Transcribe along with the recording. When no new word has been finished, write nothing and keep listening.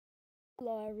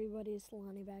Hello everybody, it's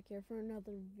Lonnie back here for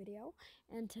another video,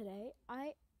 and today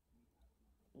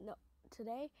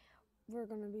we're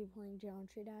going to be playing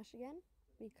Geometry Dash again,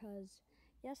 because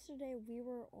yesterday we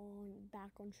were back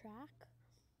on track.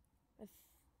 If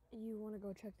you want to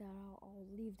go check that out, I'll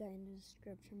leave that in the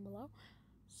description below.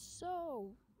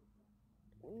 So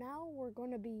now we're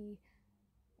going to be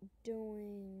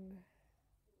doing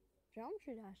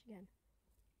Geometry Dash again.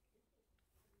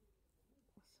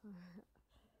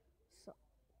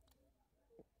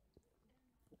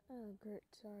 Great,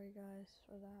 sorry guys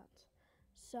for that.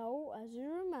 So, as you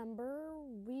remember,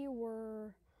 we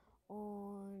were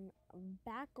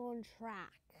back on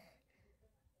track,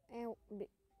 and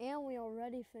we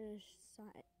already finished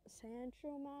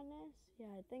Sancho Madness. Yeah,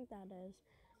 I think that is.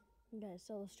 Okay,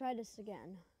 so let's try this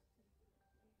again.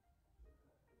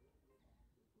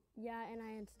 Yeah, and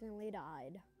I instantly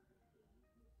died.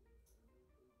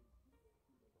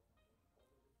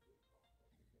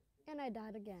 And I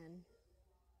died again.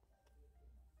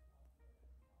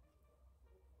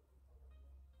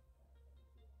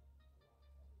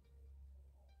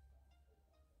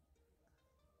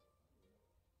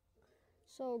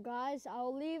 So guys,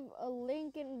 I'll leave a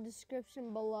link in the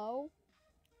description below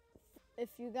if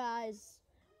you guys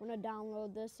want to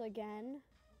download this again.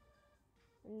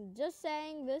 And just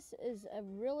saying, this is a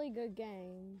really good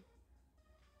game.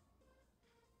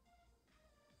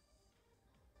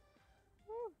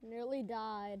 Whew, nearly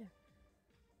died.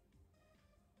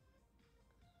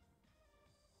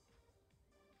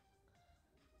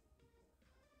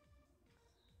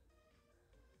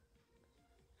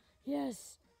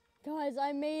 Yes, guys,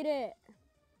 I made it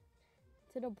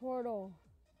to the portal.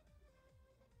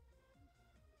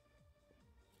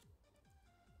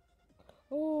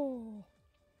 Oh,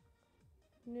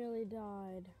 nearly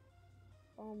died.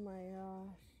 Oh my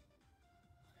gosh.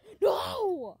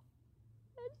 No!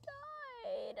 I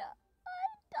died. I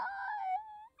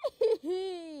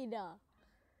died.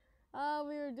 Oh,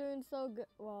 we were doing so good.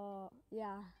 Well,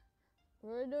 yeah, we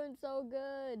were doing so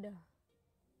good.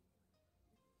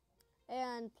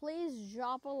 And please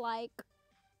drop a like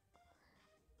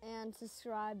and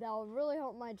subscribe. That will really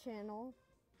help my channel.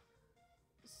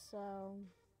 So,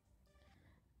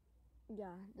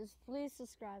 yeah, just please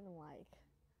subscribe and like.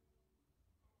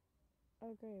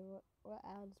 Okay, what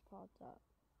ads popped up?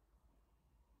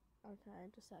 Okay,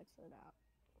 just exit out.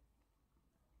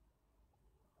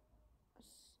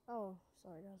 Oh,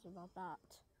 sorry guys about that.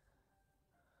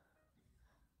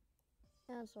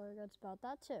 And sorry guys about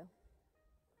that too.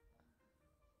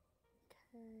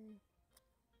 Okay.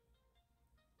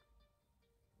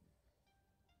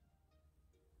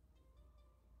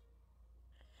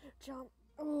 Jump.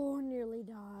 Oh, nearly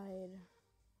died.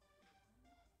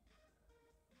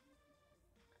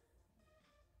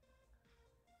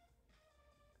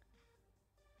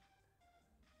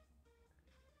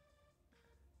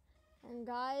 And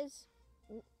guys,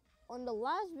 on the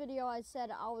last video I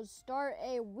said I would start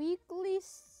a weekly,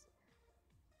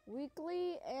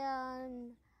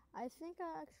 and I think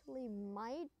I actually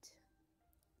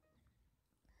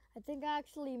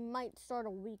might start a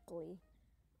weekly.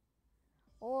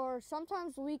 Or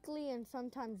sometimes weekly and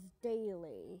sometimes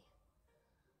daily,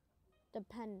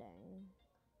 depending.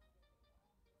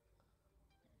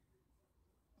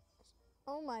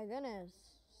 Oh my goodness,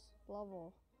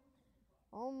 level.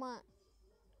 Oh my,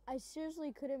 I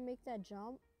seriously couldn't make that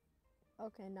jump.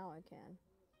 Okay, now I can.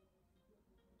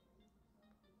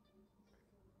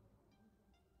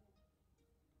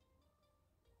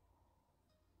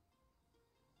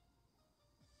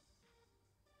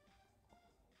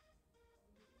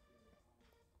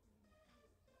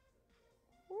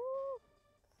 Woo.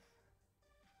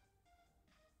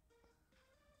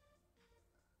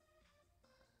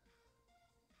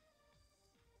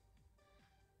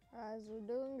 Guys, we're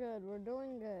doing good. We're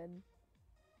doing good.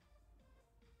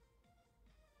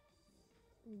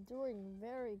 I'm doing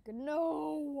very good.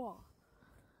 No.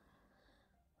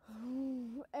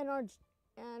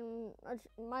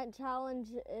 My challenge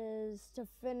is to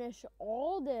finish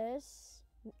all the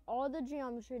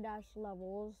Geometry Dash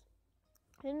levels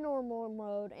in normal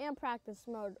mode and practice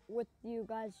mode with you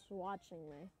guys watching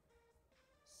me.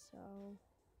 So,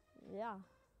 yeah,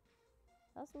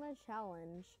 that's my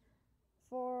challenge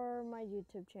for my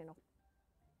YouTube channel.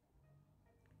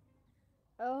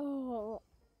 Oh,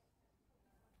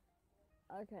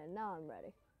 okay, now I'm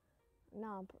ready.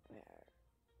 Now I'm prepared.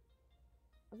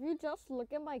 If you just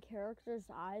look at my character's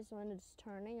eyes when it's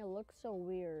turning, it looks so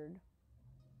weird.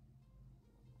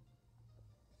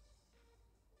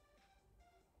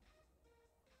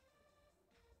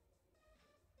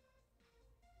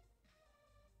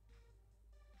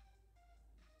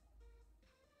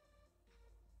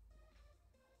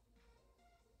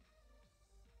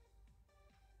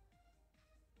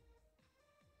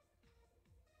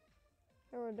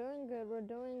 Hey, we're doing good. We're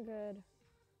doing good.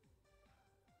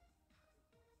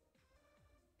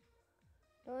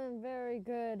 Doing very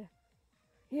good.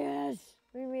 Yes,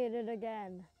 we made it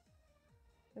again.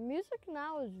 The music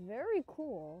now is very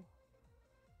cool.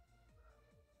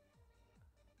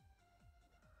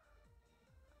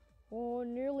 Oh,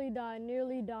 nearly died,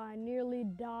 nearly died, nearly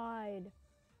died.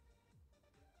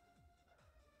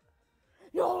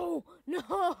 No, no,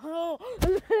 oh,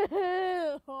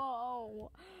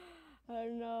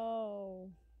 no.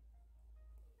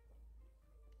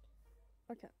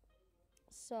 Okay,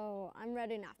 so I'm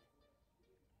ready now.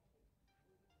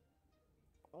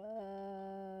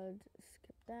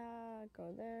 Skip that,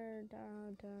 go there,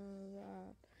 down,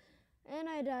 that. And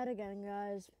I died again,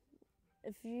 guys.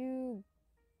 If you,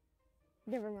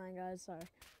 never mind, guys, sorry.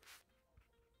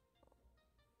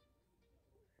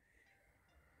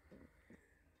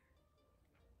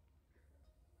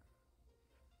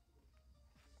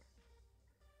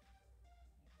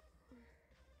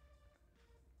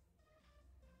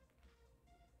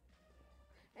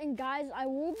 And guys, I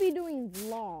will be doing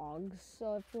vlogs,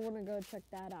 so if you want to go check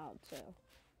that out too.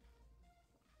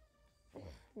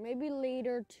 Maybe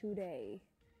later today.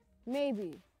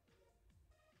 Maybe.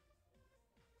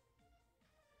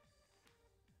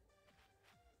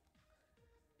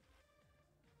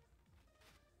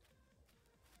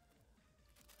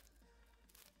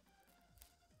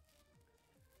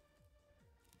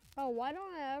 Oh, why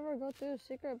don't I ever go through a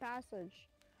secret passage?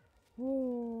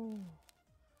 Ooh.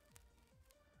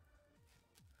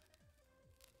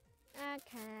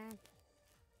 Okay.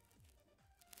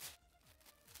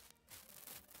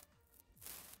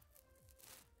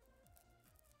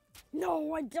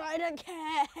 No, I died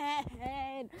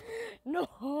again. No.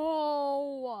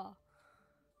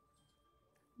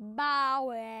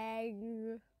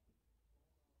 Bowing.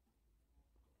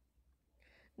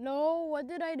 No, what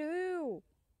did I do?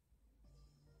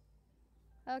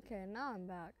 Okay, now I'm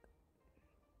back.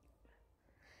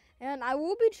 And I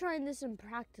will be trying this in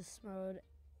practice mode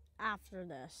after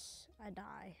this.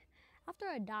 After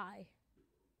I die.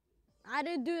 I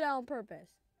didn't do that on purpose.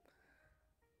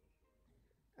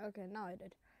 Okay, now I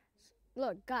did.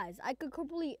 Look, guys, I could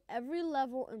complete every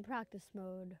level in practice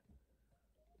mode,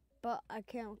 but I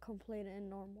can't complete it in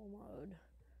normal mode.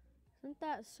 Isn't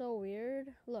that so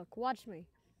weird? Look, watch me.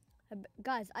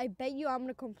 Guys, I bet you I'm going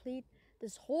to complete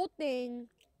this whole thing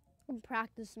in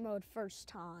practice mode first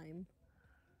time.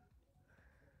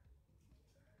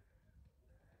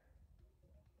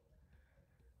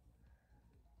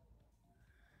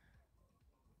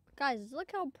 Guys,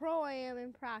 look how pro I am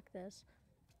in practice.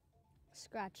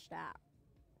 Scratch that.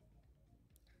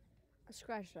 I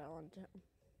scratched that one too.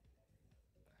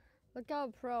 Look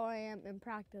how pro I am in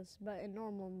practice, but in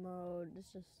normal mode,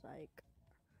 it's just like,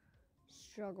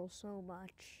 struggle so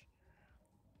much.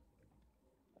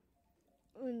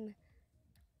 And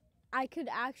I could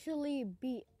actually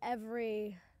beat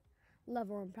every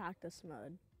level in practice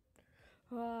mode.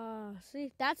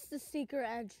 See, that's the secret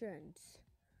entrance.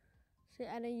 See,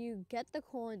 and then you get the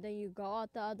coin, then you go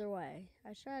out the other way.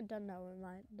 I should have done that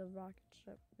with the rocket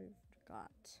ship we got.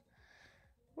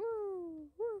 Woo,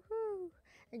 woo, woo.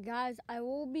 And guys, I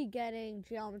will be getting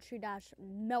Geometry Dash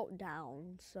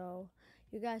Meltdown, so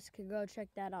you guys can go check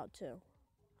that out too.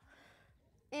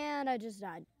 And I just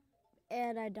died.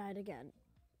 And I died again.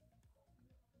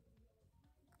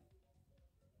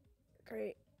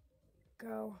 Great.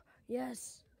 Go.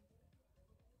 Yes.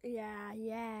 Yeah,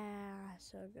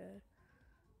 so good.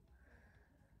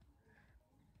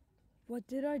 What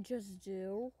did I just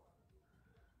do?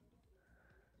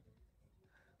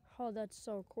 Oh, that's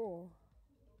so cool.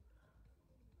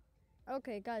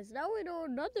 Okay, guys, now we know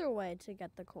another way to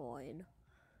get the coin.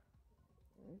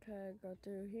 Okay, go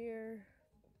through here.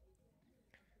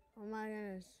 Oh my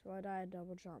goodness, why did I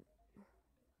double jump?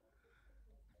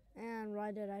 And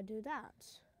why did I do that?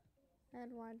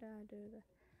 And why did I do that?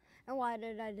 And why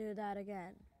did I do that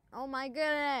again? Oh my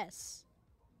goodness!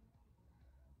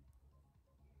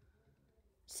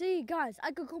 See, guys,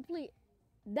 I could complete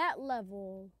that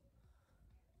level.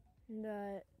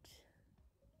 That.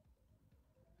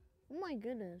 Oh my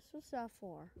goodness, what's that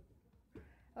for?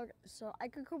 Okay, so I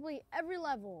could complete every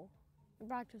level in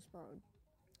practice mode,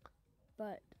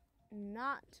 but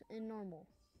not in normal.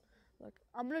 Look,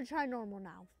 I'm gonna try normal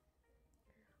now.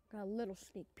 Got a little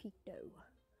sneak peek though.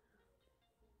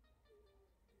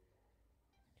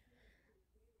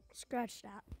 Scratch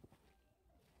that.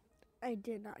 I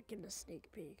did not get a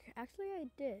sneak peek. Actually, I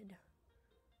did.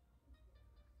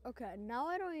 Okay, now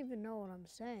I don't even know what I'm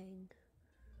saying.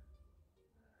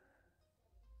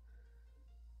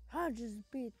 I just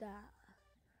beat that.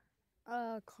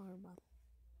 Karma.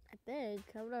 I think.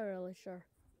 I'm not really sure.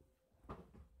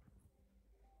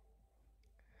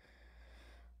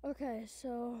 Okay,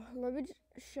 so let me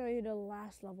show you the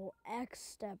last level, X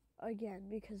step again,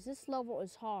 because this level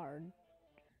is hard.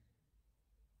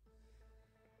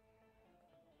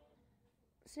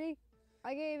 See?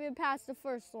 I can't even pass the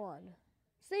first one.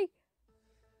 See?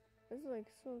 This is like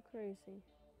so crazy.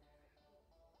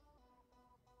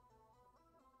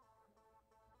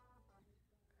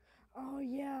 Oh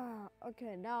yeah.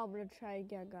 Okay, now I'm gonna try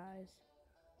again, guys.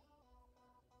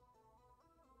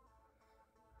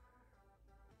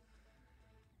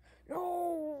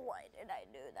 No, why did I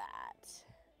do that?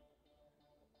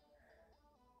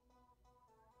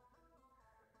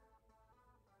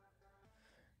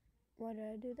 Why did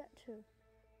I do that too?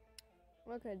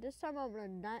 Okay, this time I'm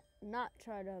gonna not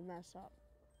try to mess up.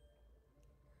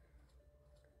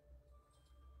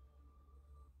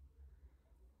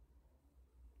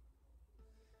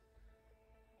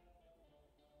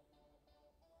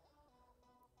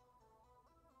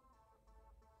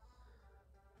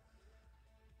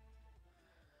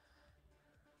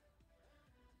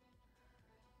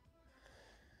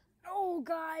 Oh,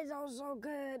 guys, that was so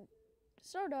good.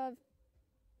 Sort of.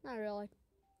 Not really.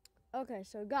 Okay,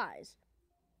 so guys,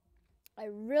 I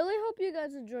really hope you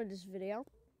guys enjoyed this video.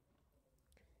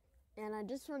 And I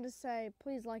just want to say,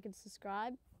 please like and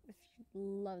subscribe if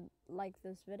you like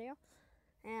this video.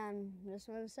 And just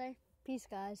want to say, peace,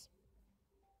 guys.